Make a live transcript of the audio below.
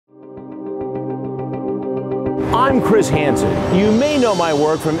I'm Chris Hansen. You may know my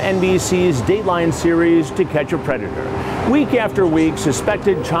work from NBC's Dateline series To Catch a Predator. Week after week,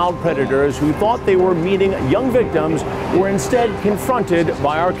 suspected child predators who thought they were meeting young victims were instead confronted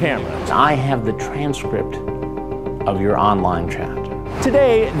by our cameras. I have the transcript of your online chat.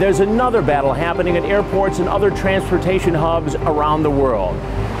 Today, there's another battle happening at airports and other transportation hubs around the world.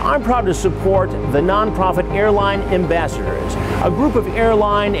 I'm proud to support the nonprofit Airline Ambassadors, a group of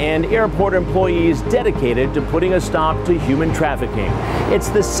airline and airport employees dedicated to putting a stop to human trafficking. It's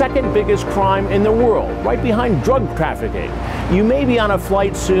the second biggest crime in the world, right behind drug trafficking. You may be on a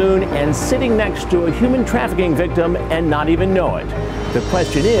flight soon and sitting next to a human trafficking victim and not even know it. The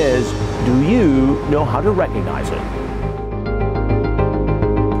question is, do you know how to recognize it?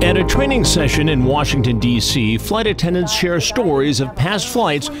 At a training session in Washington, D.C., flight attendants share stories of past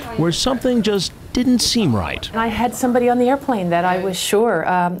flights where something just didn't seem right. I had somebody on the airplane that I was sure,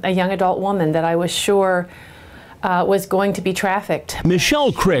 a young adult woman that I was sure was going to be trafficked.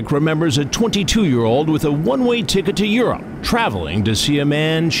 Michelle Crick remembers a 22-year-old with a one-way ticket to Europe, traveling to see a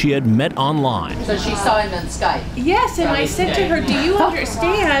man she had met online. So she saw him on Skype? Yes, and I said to her, do you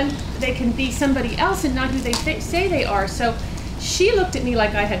understand they can be somebody else and not who they say they are? So she looked at me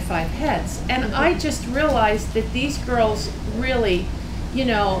like I had 5 heads, and I just realized that these girls really, you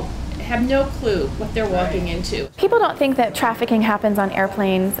know, have no clue what they're walking into. People don't think that trafficking happens on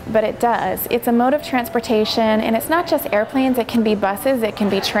airplanes, but it does. It's a mode of transportation, and it's not just airplanes, it can be buses, it can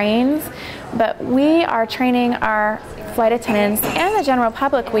be trains, but we are training our flight attendants and the general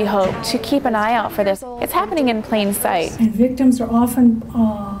public, we hope, to keep an eye out for this. It's happening in plain sight. And victims are often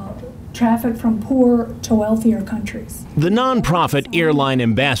trafficked from poor to wealthier countries. The nonprofit Airline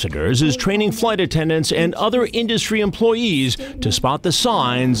Ambassadors is training flight attendants and other industry employees to spot the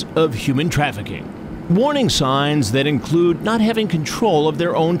signs of human trafficking. Warning signs that include not having control of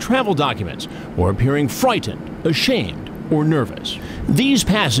their own travel documents or appearing frightened, ashamed, or nervous. These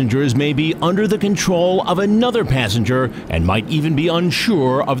passengers may be under the control of another passenger and might even be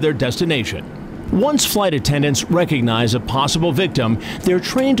unsure of their destination. Once flight attendants recognize a possible victim, they're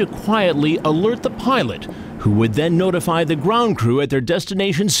trained to quietly alert the pilot, who would then notify the ground crew at their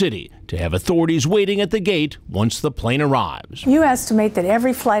destination city to have authorities waiting at the gate once the plane arrives. You estimate that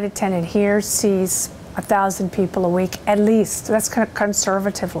every flight attendant here sees 1,000 people a week, at least. That's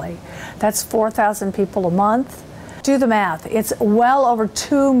conservatively. That's 4,000 people a month. Do the math. It's well over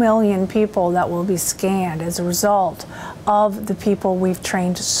 2 million people that will be scanned as a result of the people we've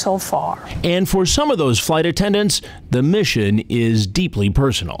trained so far. And for some of those flight attendants, the mission is deeply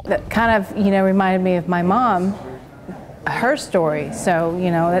personal. That kind of, reminded me of my mom, her story. So,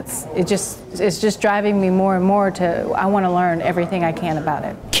 it's just driving me more and more to, I want to learn everything I can about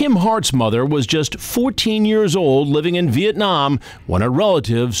it. Kim Hart's mother was just 14 years old living in Vietnam when a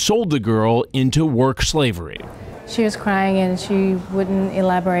relative sold the girl into work slavery. She was crying and she wouldn't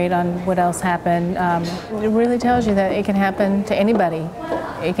elaborate on what else happened. It really tells you that it can happen to anybody.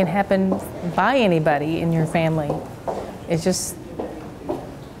 It can happen by anybody in your family. It's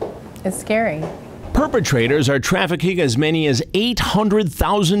scary. Perpetrators are trafficking as many as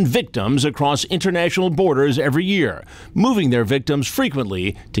 800,000 victims across international borders every year, moving their victims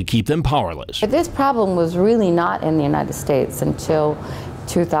frequently to keep them powerless. This problem was really not in the United States until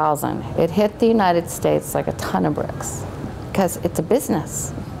 2000. It hit the United States like a ton of bricks because it's a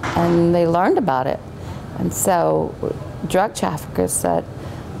business and they learned about it. And so drug traffickers said,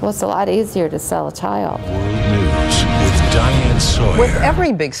 well, it's a lot easier to sell a child. World News with Diane Sawyer. With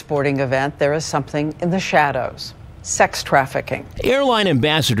every big sporting event, there is something in the shadows. Sex trafficking. Airline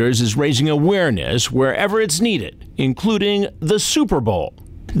Ambassadors is raising awareness wherever it's needed, including the Super Bowl.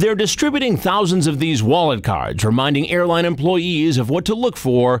 They're distributing thousands of these wallet cards, reminding airline employees of what to look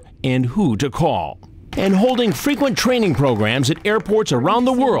for and who to call. And holding frequent training programs at airports around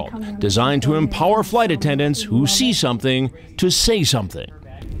the world designed to empower flight attendants who see something to say something.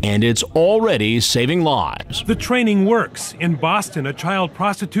 And it's already saving lives. The training works. In Boston, a child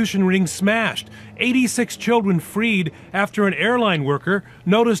prostitution ring smashed. 86 children freed after an airline worker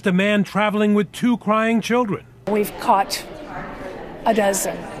noticed a man traveling with 2 crying children. We've caught a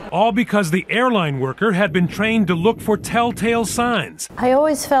dozen. All because the airline worker had been trained to look for telltale signs. I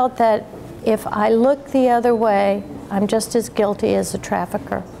always felt that if I look the other way, I'm just as guilty as the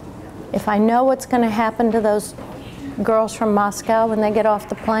trafficker. If I know what's going to happen to those girls from Moscow when they get off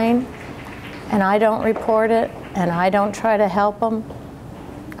the plane, and I don't report it, and I don't try to help them,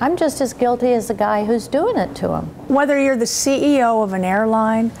 I'm just as guilty as the guy who's doing it to them. Whether you're the CEO of an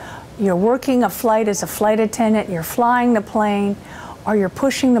airline, you're working a flight as a flight attendant, you're flying the plane, or you're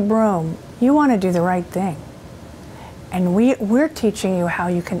pushing the broom, you want to do the right thing. And we're teaching you how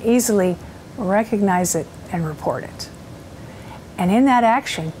you can easily recognize it and report it. And in that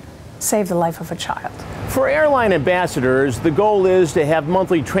action, save the life of a child. For Airline Ambassadors, the goal is to have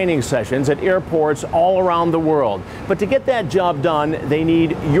monthly training sessions at airports all around the world. But to get that job done, they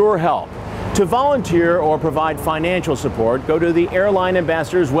need your help. To volunteer or provide financial support, go to the Airline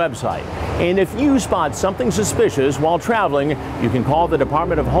Ambassadors website. And if you spot something suspicious while traveling, you can call the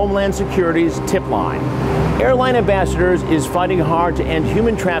Department of Homeland Security's tip line. Airline Ambassadors is fighting hard to end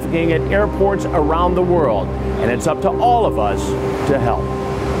human trafficking at airports around the world, and it's up to all of us to help.